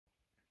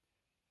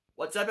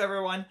What's up,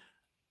 everyone?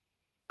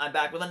 I'm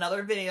back with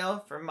another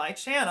video from my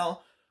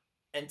channel,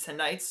 and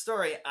tonight's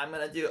story I'm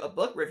going to do a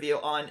book review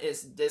on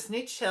is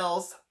Disney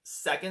Chill's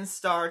second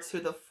star to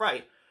the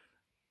Fright.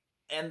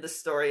 And the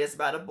story is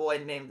about a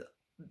boy named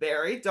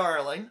Barry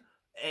Darling,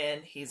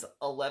 and he's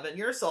 11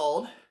 years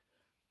old,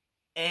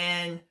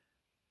 and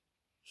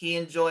he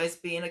enjoys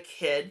being a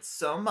kid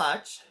so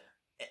much,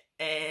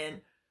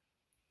 and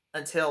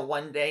until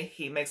one day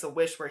he makes a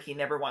wish where he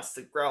never wants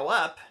to grow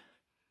up.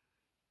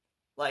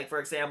 Like, for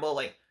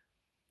example,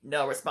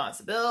 no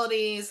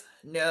responsibilities,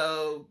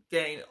 no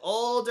getting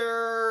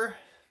older,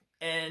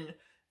 and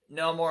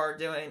no more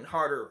doing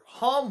harder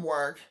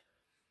homework,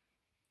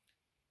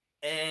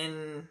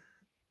 and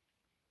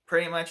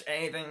pretty much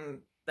anything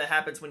that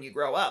happens when you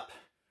grow up.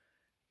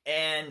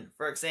 And,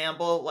 for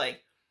example,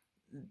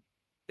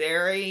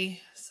 Barry's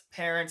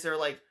parents are,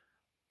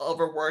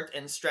 overworked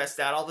and stressed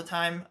out all the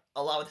time,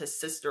 along with his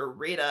sister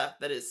Rita,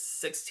 that is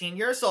 16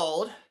 years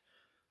old.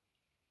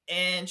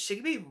 And she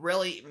can be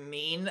really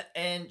mean,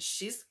 and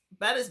she's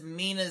about as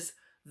mean as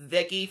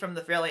Vicky from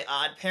the Fairly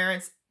Odd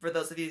Parents. For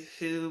those of you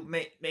who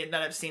may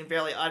not have seen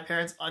Fairly Odd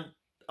Parents on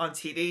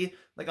TV,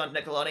 like on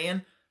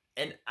Nickelodeon.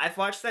 And I've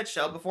watched that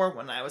show before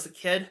when I was a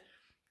kid,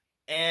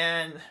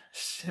 and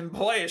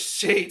boy is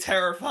she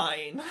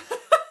terrifying.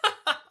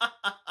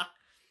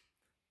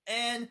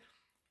 And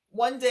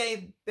one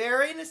day,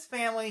 Barry and his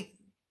family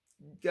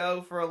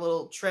go for a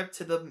little trip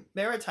to the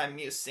Maritime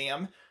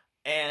Museum,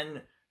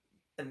 and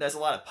there's a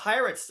lot of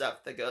pirate stuff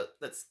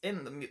that's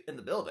in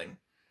the building,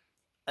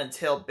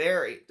 until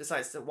Barry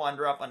decides to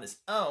wander off on his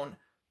own,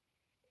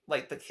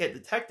 like the kid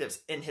detectives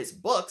in his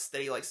books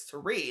that he likes to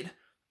read,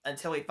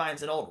 until he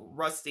finds an old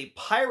rusty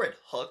pirate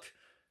hook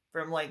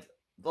from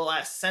the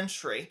last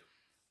century,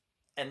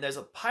 and there's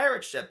a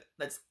pirate ship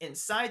that's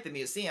inside the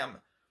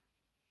museum,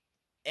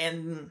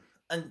 and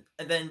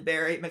then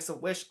Barry makes a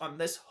wish on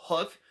this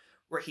hook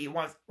where he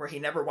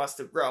never wants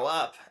to grow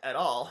up at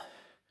all.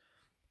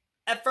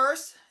 At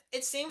first,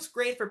 it seems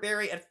great for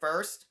Barry at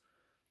first,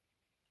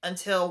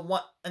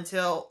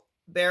 until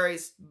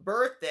Barry's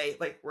birthday,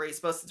 where he's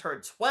supposed to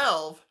turn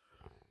 12,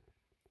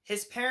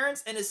 his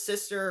parents and his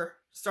sister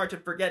start to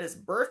forget his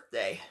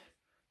birthday.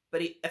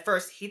 But at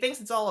first he thinks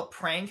it's all a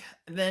prank,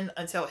 and then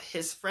until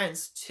his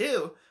friends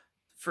too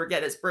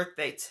forget his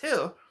birthday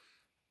too.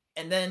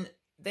 And then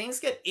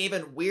things get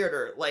even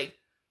weirder.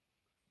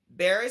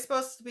 Barry's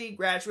supposed to be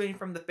graduating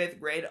from the 5th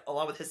grade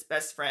along with his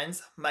best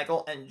friends,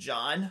 Michael and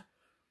John.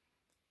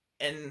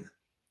 And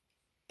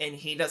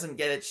he doesn't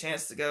get a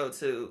chance to go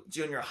to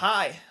junior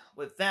high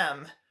with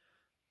them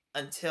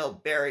until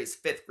Barry's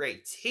 5th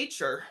grade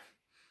teacher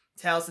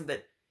tells him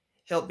that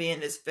he'll be in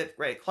his 5th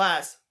grade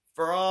class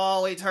for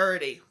all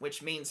eternity,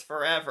 which means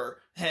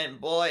forever. And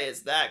boy,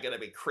 is that gonna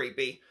be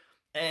creepy.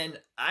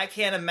 And I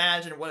can't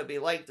imagine what it'd be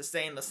like to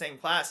stay in the same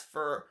class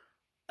for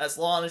as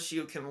long as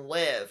you can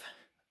live.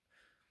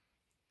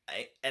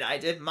 I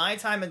did my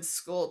time in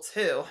school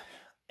too,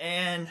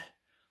 and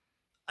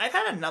I've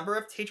had a number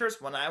of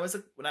teachers when I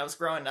was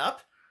growing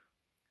up,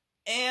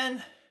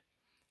 and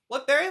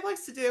what Barry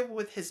likes to do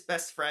with his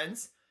best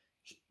friends,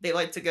 they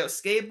like to go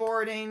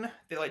skateboarding,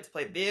 they like to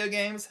play video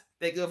games,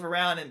 they goof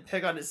around and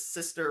pick on his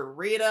sister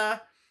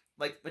Rita,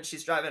 when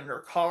she's driving her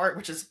car,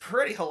 which is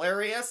pretty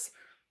hilarious,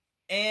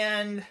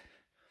 and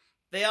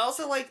they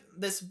also like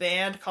this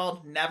band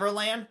called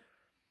Neverland,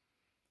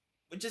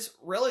 which is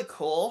really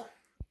cool.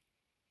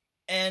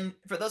 And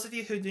for those of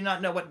you who do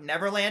not know what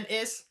Neverland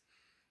is,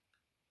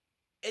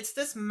 it's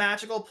this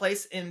magical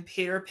place in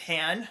Peter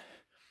Pan,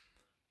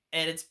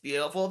 and it's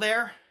beautiful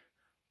there.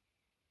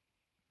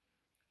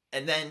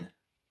 And then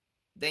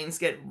things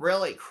get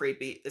really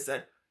creepy, is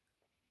that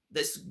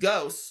this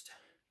ghost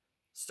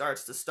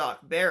starts to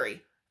stalk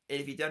Barry. And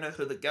if you don't know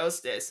who the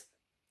ghost is,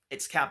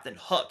 it's Captain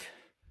Hook,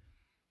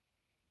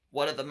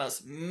 one of the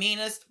most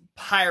meanest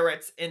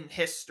pirates in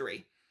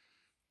history.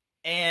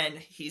 And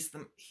he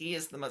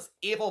is the most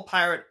evil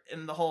pirate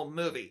in the whole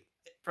movie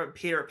from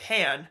Peter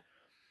Pan.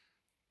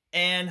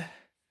 And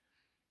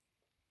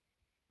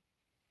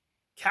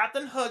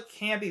Captain Hook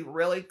can be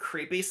really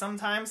creepy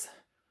sometimes.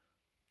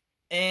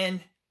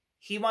 And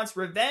he wants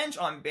revenge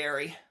on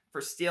Barry for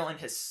stealing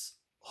his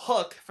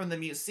hook from the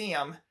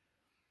museum.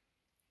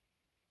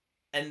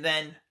 And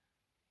then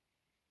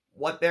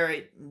what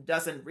Barry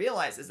doesn't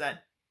realize is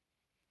that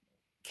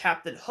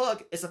Captain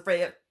Hook is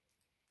afraid of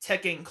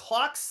ticking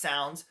clock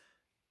sounds,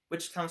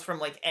 which comes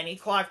from any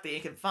clock that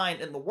you can find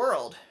in the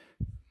world.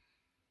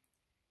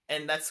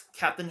 And that's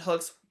Captain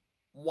Hook's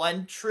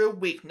one true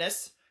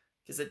weakness,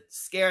 because it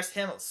scares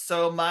him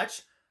so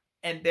much,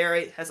 and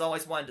Barry has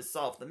always wanted to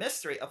solve the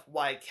mystery of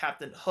why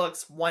Captain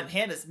Hook's one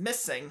hand is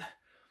missing.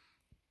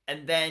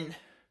 And then,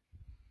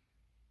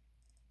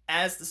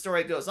 as the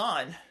story goes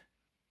on,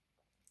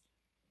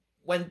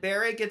 when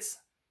Barry gets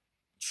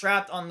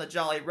trapped on the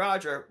Jolly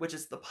Roger, which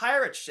is the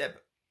pirate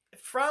ship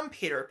from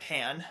Peter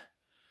Pan,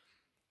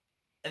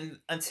 and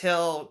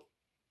until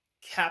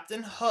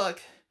Captain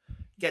Hook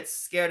gets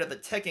scared of the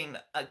ticking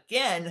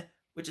again,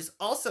 which is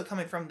also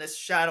coming from this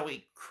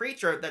shadowy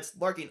creature that's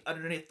lurking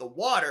underneath the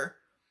water,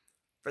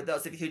 for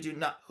those of you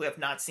who have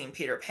not seen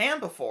Peter Pan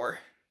before,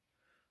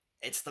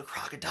 it's the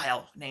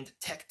crocodile named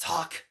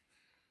TikTok.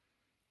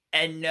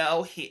 And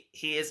no, he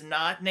is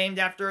not named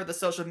after the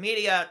social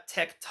media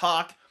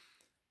TikTok.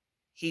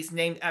 He's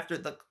named after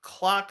the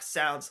clock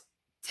sounds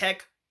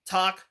tick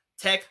tock,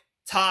 tick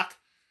tock.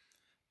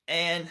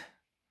 And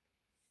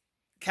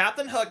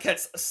Captain Hook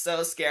gets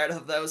so scared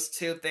of those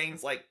two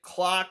things, like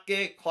clock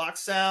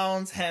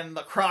sounds, and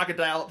the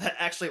crocodile that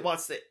actually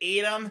wants to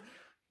eat him,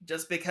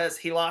 just because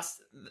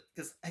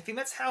because I think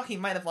that's how he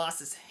might have lost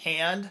his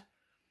hand.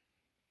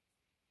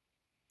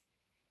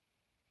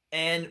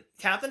 And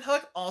Captain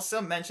Hook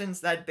also mentions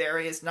that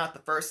Barry is not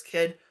the first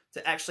kid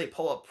to actually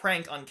pull a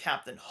prank on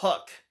Captain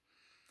Hook.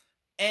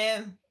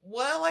 And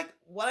what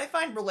I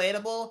find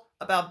relatable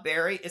about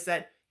Barry is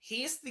that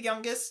he's the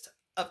youngest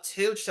of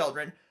two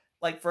children.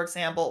 Like, for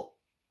example,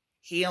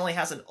 he only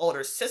has an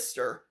older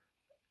sister,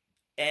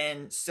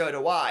 and so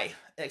do I,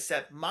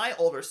 except my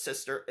older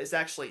sister is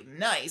actually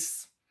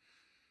nice.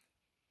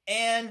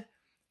 And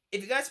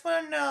if you guys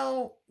want to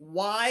know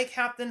why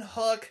Captain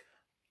Hook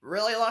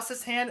really lost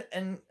his hand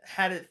and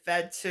had it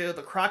fed to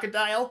the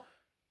crocodile,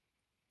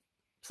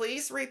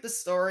 please read the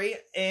story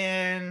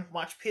and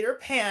watch Peter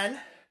Pan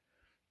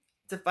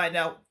to find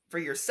out for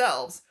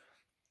yourselves.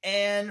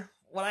 And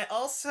what I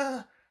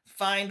also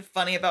find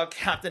funny about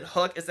Captain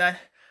Hook is that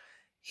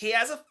he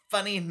has a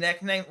funny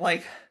nickname,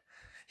 like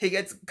he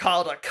gets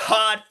called a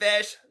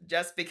codfish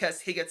just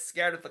because he gets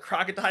scared of the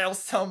crocodile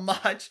so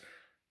much.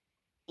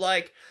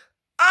 Like,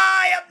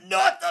 I am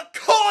not the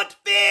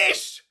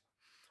codfish!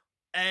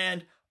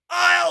 And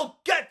I'll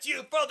get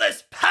you for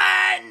this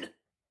pen!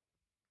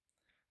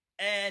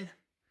 And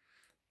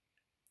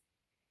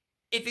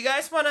if you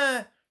guys want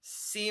to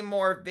see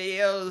more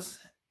videos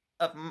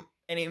of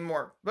any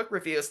more book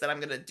reviews that I'm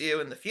going to do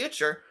in the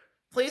future,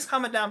 please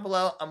comment down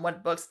below on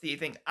what books do you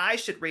think I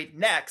should read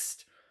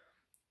next.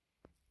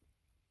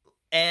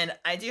 And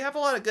I do have a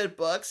lot of good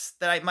books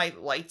that I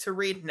might like to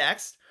read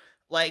next.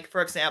 Like,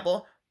 for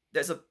example,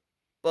 there's a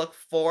book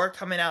 4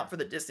 coming out for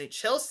the Disney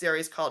Chill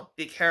series called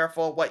Be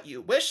Careful What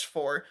You Wish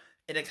For,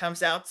 and it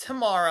comes out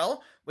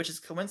tomorrow, which is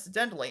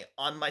coincidentally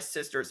on my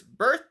sister's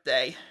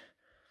birthday.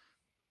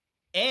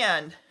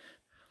 And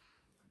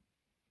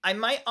I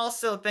might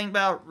also think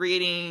about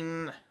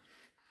reading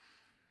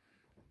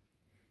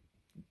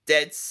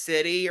Dead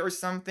City or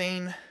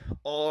something,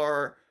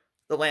 or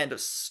The Land of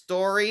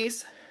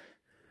Stories,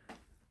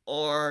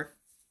 or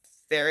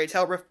Fairy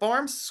Tale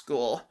Reform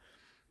School.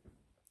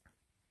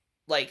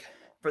 Like,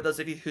 for those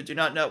of you who do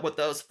not know what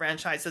those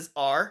franchises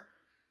are,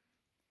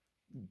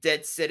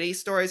 Dead City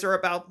stories are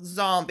about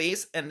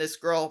zombies and this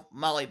girl,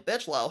 Molly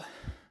Bitchlow.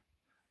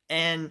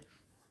 And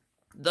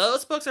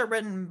those books are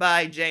written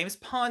by James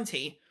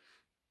Ponti.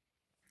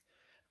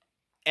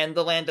 And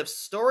the Land of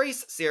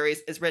Stories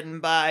series is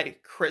written by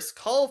Chris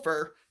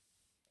Culver.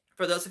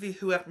 For those of you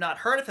who have not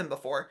heard of him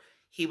before,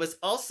 he was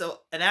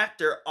also an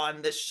actor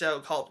on this show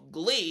called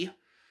Glee.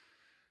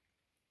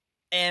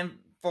 And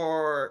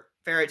for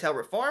Fairy Tale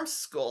Reform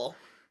School,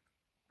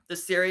 the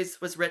series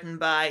was written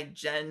by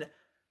Jen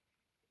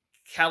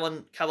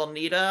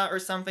Kalanita or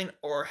something,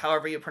 or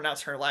however you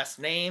pronounce her last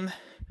name.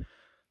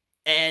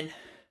 And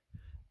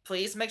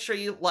please make sure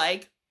you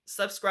like,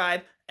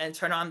 subscribe, and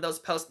turn on those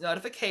post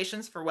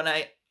notifications for when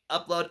I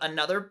upload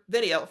another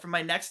video for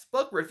my next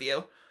book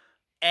review.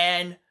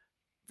 And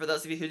for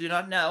those of you who do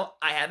not know,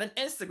 I have an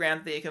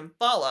Instagram that you can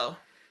follow,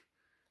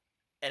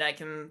 and I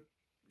can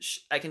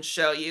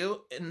show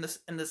you in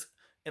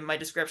my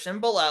description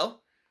below.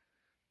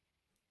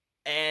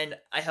 And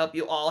I hope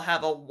you all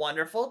have a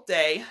wonderful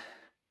day,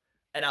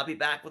 and I'll be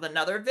back with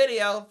another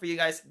video for you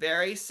guys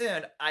very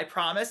soon, I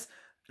promise.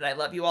 And I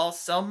love you all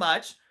so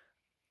much.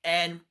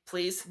 And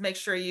please make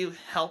sure you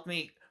help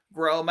me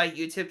grow my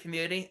YouTube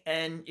community,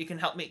 and you can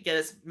help me get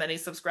as many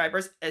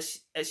subscribers as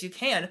you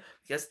can,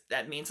 because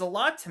that means a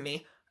lot to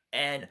me.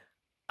 And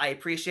I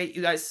appreciate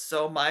you guys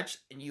so much,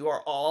 and you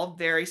are all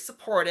very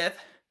supportive.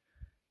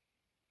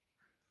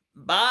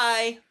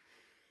 Bye!